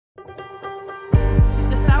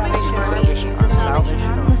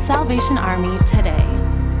Salvation Army today.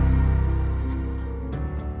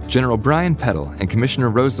 General Brian Peddle and Commissioner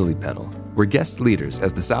Rosalie Peddle were guest leaders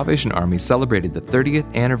as the Salvation Army celebrated the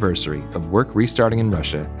 30th anniversary of work restarting in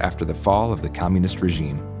Russia after the fall of the communist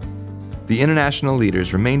regime. The international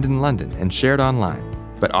leaders remained in London and shared online,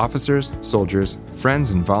 but officers, soldiers,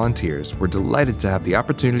 friends, and volunteers were delighted to have the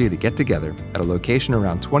opportunity to get together at a location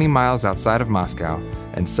around 20 miles outside of Moscow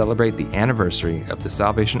and celebrate the anniversary of the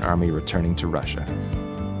Salvation Army returning to Russia.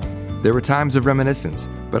 There were times of reminiscence,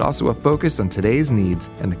 but also a focus on today's needs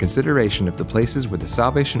and the consideration of the places where the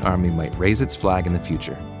Salvation Army might raise its flag in the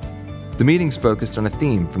future. The meetings focused on a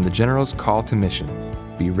theme from the General's call to mission: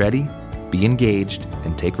 be ready, be engaged,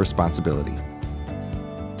 and take responsibility.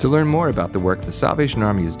 To learn more about the work the Salvation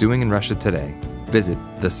Army is doing in Russia today, visit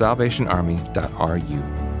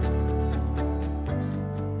thesalvationarmy.ru.